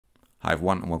Hi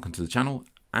everyone and welcome to the channel,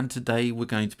 and today we're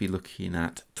going to be looking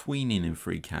at tweening in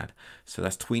FreeCAD. So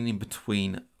that's tweening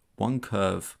between one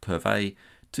curve, curve A,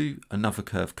 to another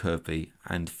curve, curve B,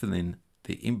 and filling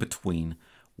the in-between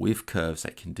with curves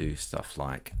that can do stuff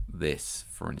like this,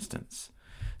 for instance.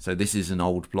 So this is an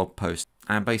old blog post,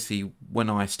 and basically when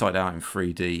I started out in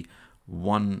 3D,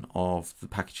 one of the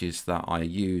packages that I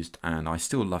used, and I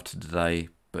still love to today,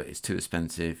 but it's too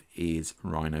expensive, is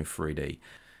Rhino 3D.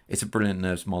 It's a brilliant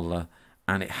NURBS modeler,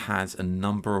 and it has a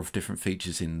number of different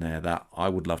features in there that I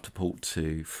would love to port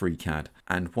to FreeCAD.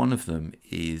 And one of them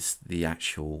is the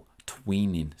actual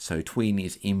tweening. So tween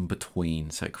is in between,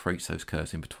 so it creates those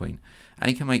curves in between.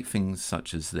 And you can make things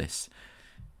such as this.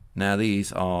 Now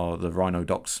these are the Rhino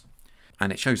docs,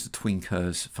 and it shows the tween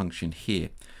curves function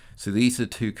here. So these are the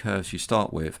two curves you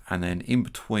start with, and then in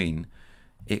between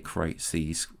it creates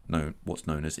these what's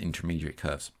known as intermediate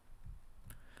curves.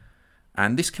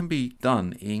 And this can be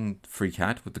done in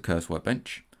FreeCAD with the curves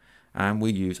workbench, and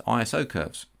we use ISO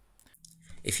curves.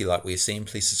 If you like what you're seeing,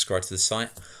 please subscribe to the site.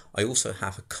 I also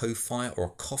have a Ko-Fi or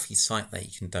a coffee site that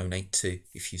you can donate to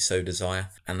if you so desire,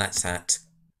 and that's at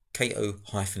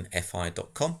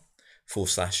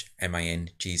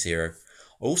ko-fi.com/MANG0. I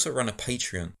also run a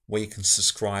Patreon where you can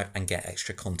subscribe and get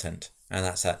extra content, and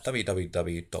that's at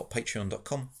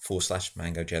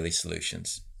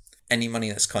www.patreon.com/MangoJellySolutions. Any money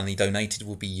that's kindly donated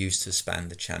will be used to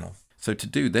expand the channel. So to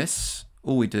do this,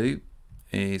 all we do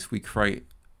is we create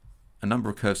a number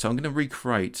of curves. So I'm going to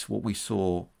recreate what we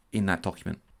saw in that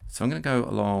document. So I'm going to go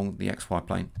along the XY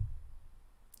plane,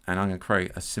 and I'm going to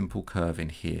create a simple curve in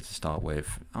here to start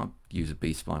with. I'll use a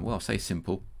B-spline. Well, I'll say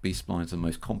simple. B-splines are the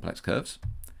most complex curves.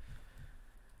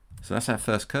 So that's our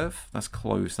first curve. Let's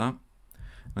close that.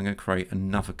 I'm going to create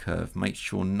another curve. Make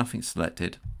sure nothing's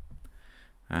selected.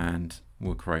 And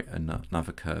we'll create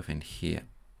another curve in here.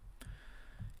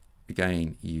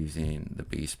 Again, using the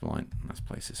B-spline. Let's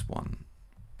place this one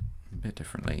a bit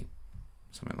differently.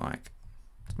 Something like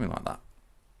that.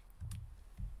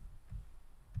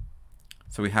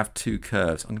 So we have two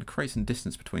curves. I'm going to create some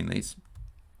distance between these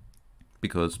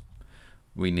because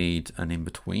we need an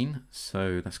in-between.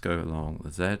 So let's go along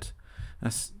the Z.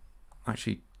 Let's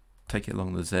actually take it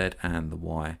along the Z and the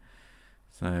Y.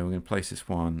 So we're going to place this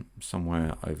one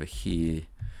somewhere over here,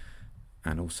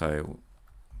 and also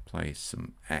place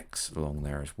some X along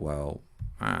there as well,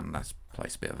 and let's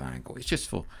place a bit of angle. It's just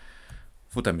for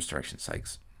demonstration's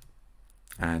sakes,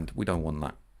 and we don't want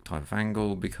that type of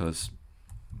angle because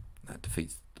that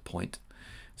defeats the point.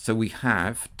 So we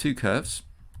have two curves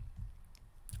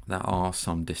that are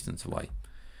some distance away.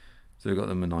 So we've got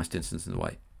them a nice distance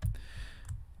away.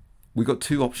 We've got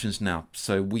two options now.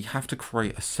 So we have to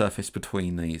create a surface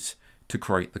between these to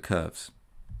create the curves.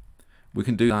 We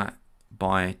can do that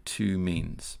by two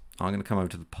means. I'm going to come over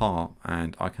to the part,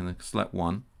 and I can select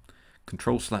one,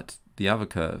 control select the other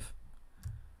curve,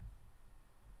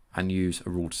 and use a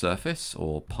ruled surface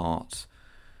or part.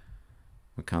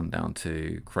 We'll come down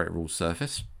to create a ruled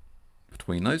surface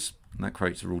between those, and that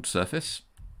creates a ruled surface.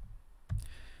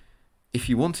 If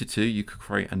you wanted to, you could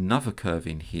create another curve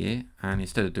in here, and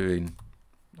instead of doing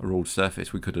a ruled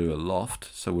surface, we could do a loft.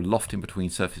 So we're lofting between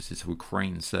surfaces, so we're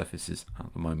creating surfaces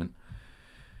at the moment.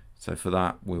 So for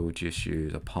that, we'll just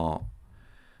use a part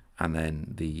and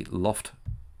then the loft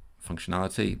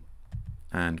functionality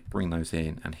and bring those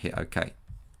in and hit OK.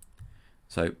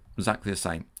 So exactly the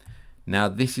same. Now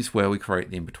this is where we create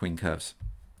the in-between curves.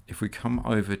 If we come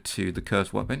over to the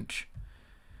curves workbench,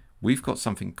 we've got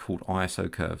something called ISO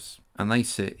curves, and they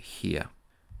sit here.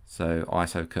 So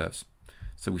ISO curves.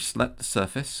 So we select the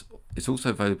surface. It's also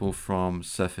available from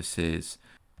surfaces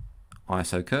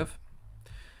ISO curve.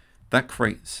 That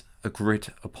creates a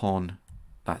grid upon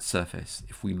that surface.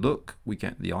 If we look, we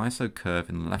get the ISO curve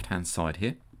in the left hand side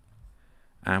here,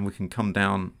 and we can come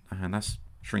down, and that's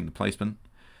shrink the placement,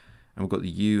 and we've got the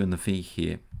U and the V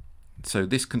here. So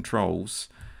this controls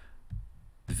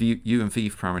the U and V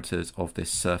parameters of this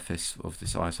surface of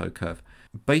this ISO curve.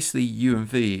 Basically, U and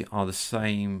V are the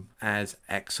same as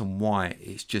X and Y.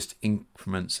 It's just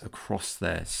increments across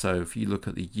there. So if you look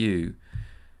at the U,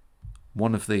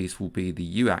 one of these will be the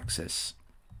U axis.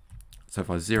 So if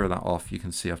I zero that off, you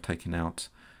can see I've taken out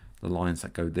the lines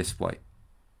that go this way.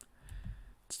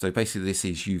 So basically this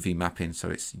is UV mapping, so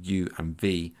it's U and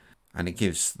V, and it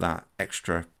gives that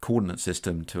extra coordinate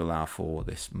system to allow for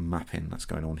this mapping that's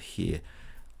going on here.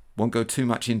 Won't go too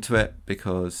much into it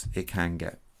because it can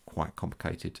get quite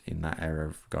complicated in that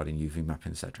area regarding UV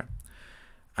mapping, etc.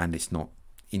 And it's not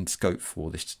in scope for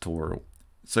this tutorial.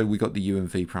 So we got the U and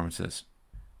V parameters.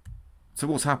 So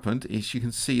what's happened is you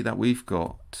can see that we've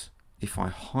got, if I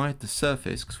hide the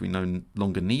surface because we no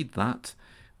longer need that,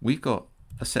 we've got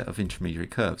a set of intermediary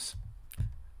curves,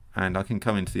 and I can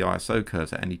come into the ISO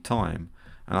curves at any time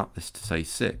and up this to say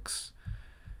 6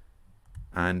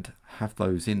 and have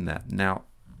those in there. Now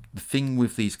the thing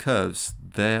with these curves,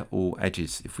 they're all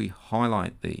edges. If we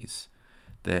highlight these,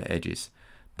 they're edges.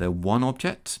 They're one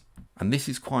object, and this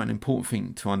is quite an important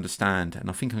thing to understand, and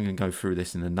I think I'm going to go through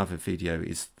this in another video,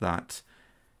 is that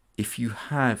if you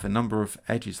have a number of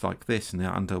edges like this and they're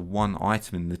under one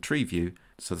item in the tree view,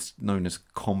 so it's known as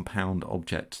compound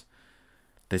object,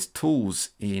 there's tools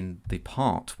in the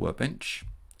part workbench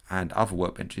and other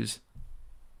workbenches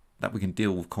that we can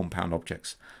deal with compound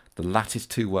objects. The Lattice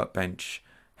 2 workbench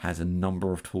has a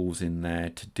number of tools in there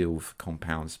to deal with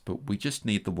compounds, but we just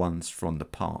need the ones from the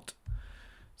part.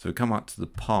 So we come up to the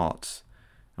part,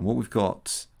 and what we've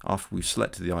got after we've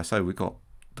selected the ISO, we've got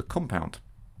the compound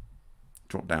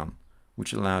drop down,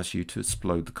 which allows you to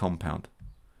explode the compound.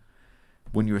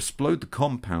 When you explode the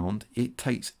compound, it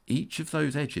takes each of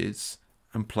those edges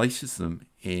and places them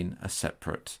in a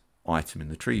separate item in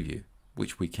the tree view,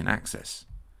 which we can access.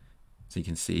 So you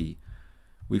can see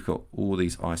we've got all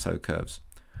these ISO curves.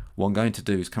 What I'm going to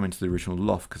do is come into the original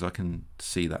loft, because I can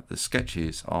see that the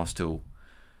sketches are still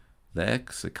there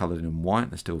because they're coloured in white,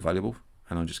 they're still valuable,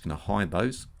 and I'm just going to hide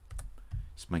those,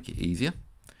 just make it easier.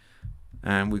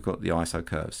 And we've got the ISO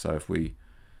curves, so if we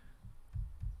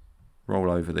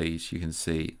roll over these, you can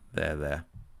see they're there.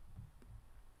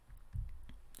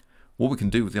 What we can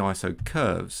do with the ISO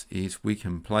curves is we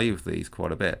can play with these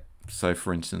quite a bit. So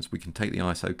for instance, we can take the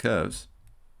ISO curves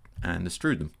and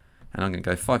extrude them, and I'm going to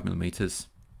go 5mm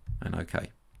and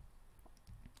OK.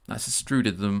 That's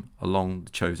extruded them along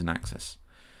the chosen axis.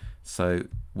 So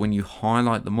when you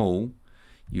highlight them all,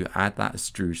 you add that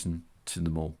extrusion to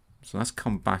them all. So let's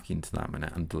come back into that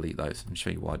minute and delete those and show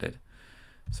you what I did.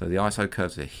 So the ISO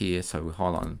curves are here, so we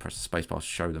highlight them and press the spacebar to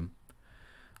show them.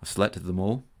 I've selected them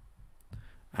all,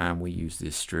 and we use the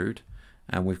extrude,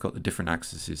 and we've got the different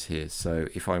axes here. So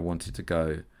if I wanted to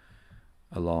go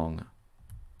along,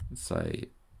 say,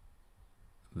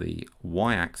 the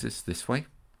y-axis this way,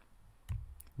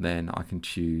 then I can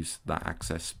choose that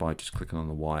axis by just clicking on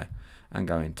the Y and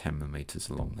going 10mm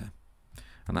along there,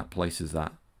 and that places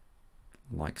that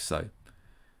like so.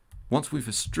 Once we've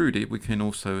extruded, we can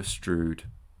also extrude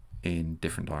in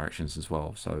different directions as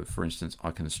well. So for instance,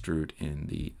 I can extrude in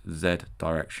the Z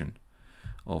direction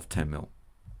of 10mm,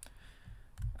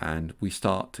 and we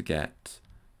start to get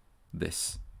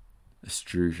this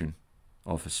extrusion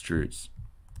of extrudes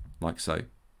like so.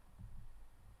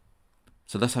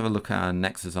 So let's have a look at our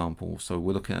next example. So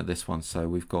we're looking at this one. So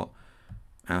we've got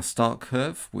our start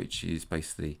curve, which is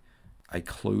basically a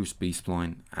closed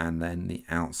B-spline, and then the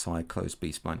outside closed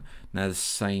B-spline. Now the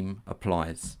same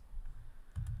applies.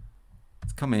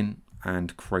 Let's come in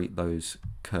and create those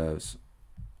curves,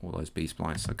 all those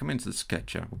B-splines. So come into the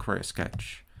sketcher, we'll create a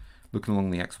sketch looking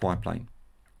along the XY plane.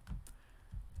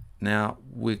 Now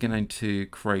we're going to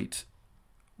create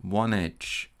one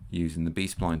edge using the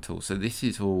B-spline tool. So this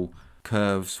is all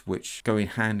curves which go in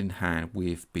hand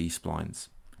with B-splines.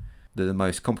 They're the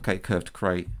most complicated curve to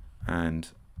create, and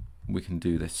we can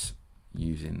do this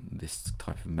using this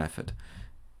type of method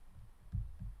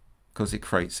because it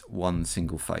creates one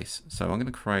single face. So I'm going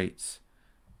to create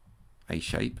a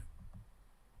shape,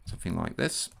 something like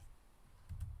this,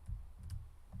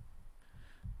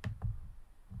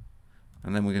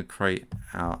 and then we're going to create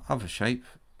our other shape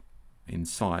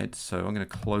inside. So I'm going to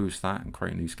close that and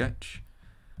create a new sketch,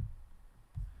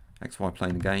 XY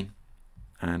plane again,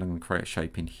 and I'm going to create a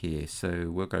shape in here.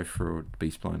 So we'll go through the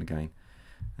B-spline again,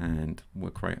 and we'll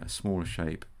create a smaller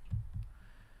shape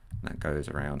that goes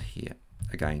around here.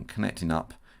 Again, connecting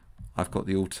up. I've got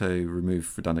the auto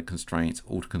remove redundant constraints.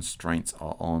 Auto constraints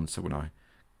are on, so when I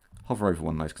hover over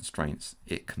one of those constraints,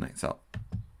 it connects up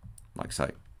like so.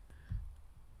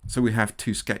 So we have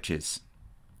two sketches.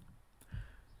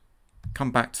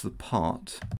 Come back to the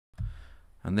part,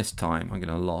 and this time I'm going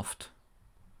to loft,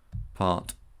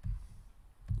 part,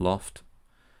 loft,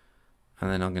 and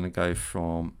then I'm going to go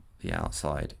from the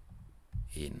outside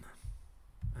in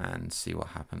and see what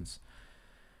happens.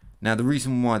 Now the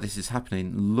reason why this is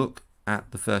happening, look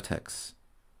at the vertex.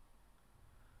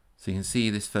 So you can see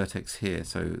this vertex here.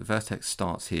 So the vertex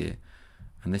starts here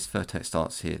and this vertex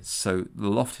starts here. So the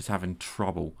loft is having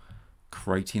trouble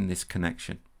creating this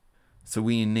connection. So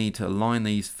we need to align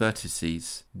these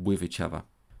vertices with each other.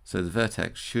 So the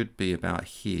vertex should be about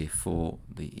here for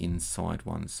the inside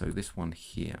one. So this one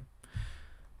here.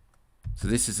 So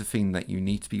this is the thing that you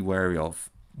need to be wary of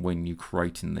when you're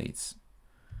creating these.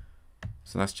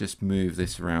 So let's just move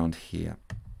this around here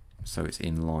so it's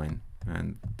in line,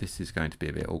 and this is going to be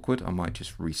a bit awkward. I might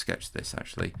just resketch this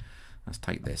actually. Let's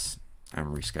take this and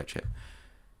resketch it.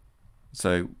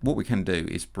 So what we can do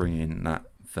is bring in that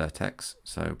vertex.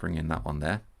 So bring in that one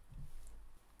there.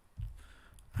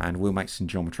 And we'll make some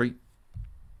geometry.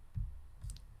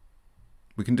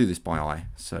 We can do this by eye.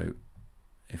 So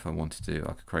if I wanted to,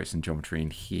 I could create some geometry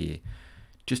in here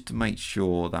just to make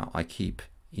sure that I keep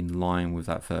in line with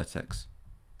that vertex.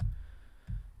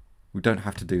 We don't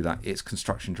have to do that. It's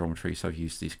construction geometry, so I've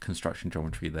used this construction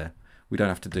geometry there. We don't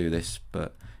have to do this,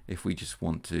 but if we just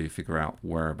want to figure out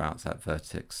whereabouts that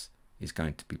vertex is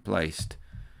going to be placed,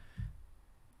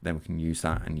 then we can use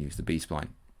that and use the B-spline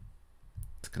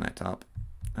to connect up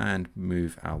and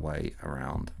move our way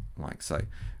around like so.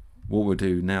 What we'll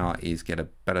do now is get a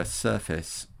better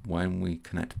surface when we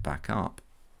connect back up.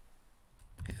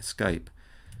 Hit escape,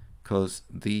 because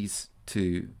these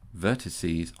two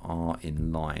vertices are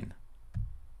in line.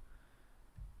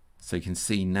 So you can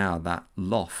see now that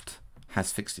loft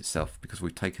has fixed itself because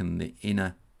we've taken the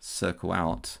inner circle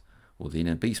out, or the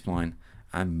inner B-spline,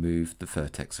 and moved the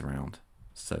vertex around.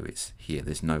 So it's here,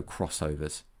 there's no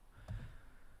crossovers.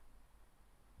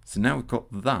 So now we've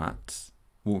got that,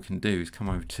 what we can do is come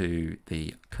over to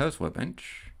the curves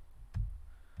workbench,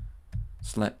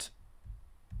 select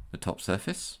the top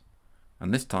surface,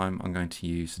 and this time I'm going to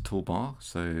use the toolbar,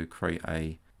 so create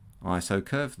a ISO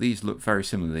curve. These look very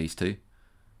similar, these two.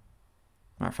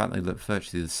 Matter of fact, they look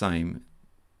virtually the same,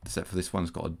 except for this one's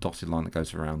got a dotted line that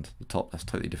goes around the top. That's a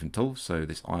totally different tool, so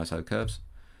this ISO curves.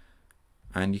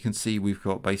 And you can see we've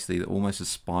got basically almost a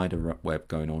spider web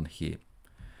going on here.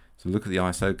 So look at the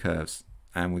ISO curves,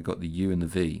 and we've got the U and the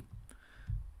V.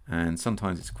 And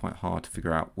sometimes it's quite hard to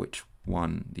figure out which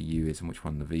one the U is and which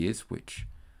one the V is, which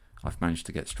I've managed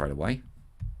to get straight away.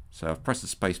 So I've pressed the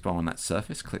spacebar on that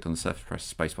surface, clicked on the surface,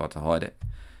 pressed the spacebar to hide it.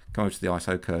 Go over to the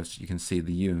ISO curves, you can see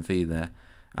the U and V there,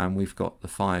 and we've got the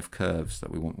 5 curves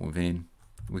that we want within.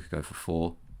 We could go for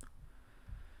 4.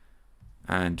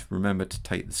 And remember to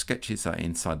take the sketches that are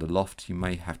inside the loft. You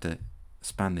may have to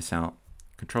span this out,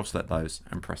 control select those,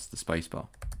 and press the spacebar.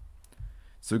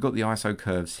 So we've got the ISO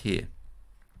curves here.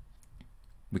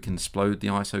 We can explode the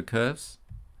ISO curves,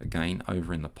 again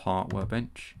over in the part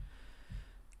workbench,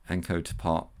 and go to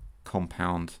part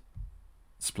compound,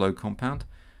 explode compound.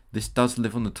 This does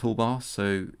live on the toolbar,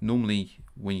 so normally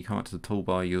when you come up to the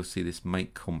toolbar you'll see this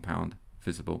make compound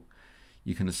visible.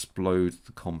 You can explode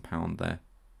the compound there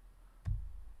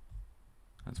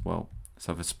as well.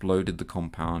 So I've exploded the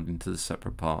compound into the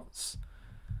separate parts,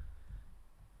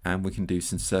 and we can do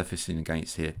some surfacing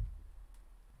against here,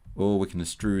 or we can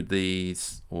extrude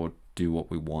these or do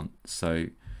what we want. So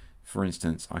for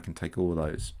instance, I can take all of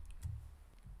those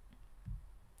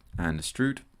and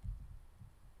extrude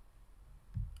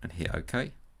and hit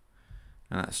OK,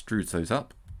 and that extrudes those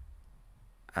up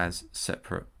as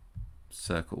separate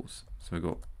circles. So we've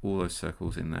got all those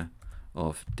circles in there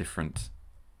of different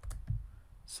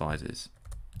sizes.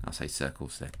 I'll say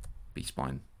circles there,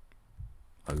 B-spline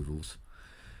ovals.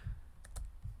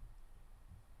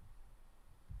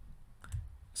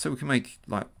 So we can make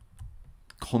like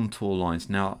contour lines.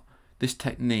 Now this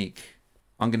technique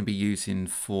I'm going to be using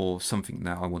for something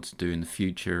that I want to do in the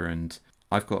future, and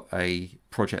I've got a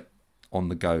project on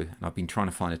the go and I've been trying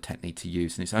to find a technique to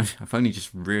use, and I've only just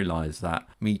realized that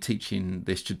me teaching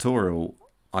this tutorial,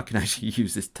 I can actually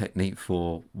use this technique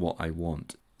for what I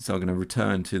want. So I'm going to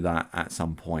return to that at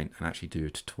some point and actually do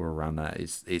a tutorial around that.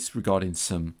 It's regarding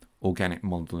some organic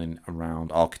modeling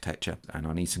around architecture, and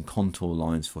I need some contour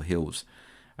lines for hills,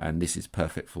 and this is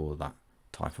perfect for that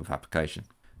type of application.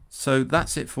 So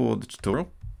that's it for the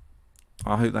tutorial.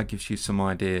 I hope that gives you some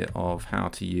idea of how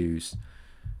to use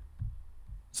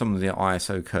some of the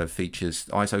ISO curve features.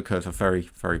 ISO curves are very,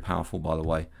 very powerful, by the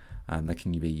way, and they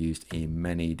can be used in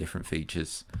many different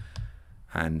features,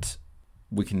 and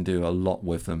we can do a lot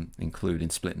with them, including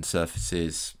splitting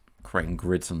surfaces, creating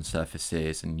grids on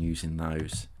surfaces and using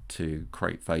those to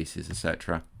create faces,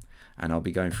 etc. And I'll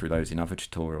be going through those in other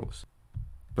tutorials.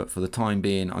 But for the time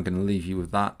being, I'm going to leave you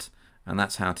with that, and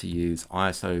that's how to use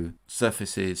ISO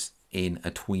surfaces in a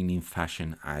tweening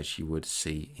fashion as you would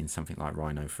see in something like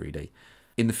Rhino 3D.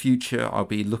 In the future, I'll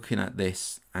be looking at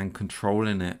this and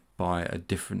controlling it by a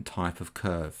different type of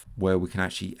curve where we can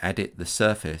actually edit the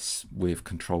surface with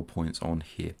control points on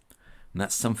here. And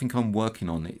that's something I'm working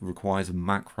on. It requires a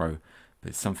macro, but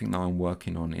it's something that I'm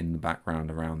working on in the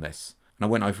background around this. And I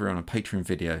went over on a Patreon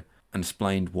video and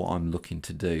explained what I'm looking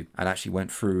to do. I actually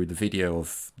went through the video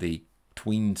of the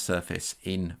tween surface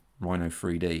in Rhino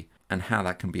 3D and how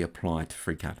that can be applied to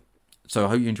FreeCAD. So I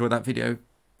hope you enjoyed that video,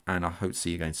 and I hope to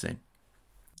see you again soon.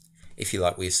 If you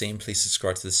like what you're seeing, please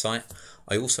subscribe to the site.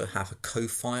 I also have a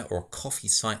Ko-Fi or a coffee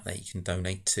site that you can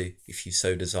donate to if you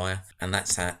so desire, and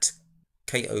that's at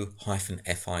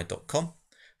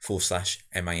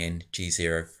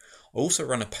ko-fi.com/MANG0. I also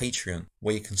run a Patreon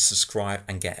where you can subscribe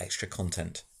and get extra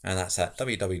content, and that's at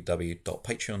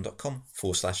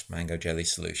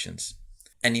www.patreon.com/MangoJellySolutions.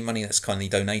 Any money that's kindly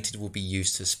donated will be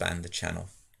used to expand the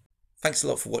channel. Thanks a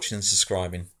lot for watching and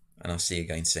subscribing, and I'll see you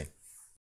again soon.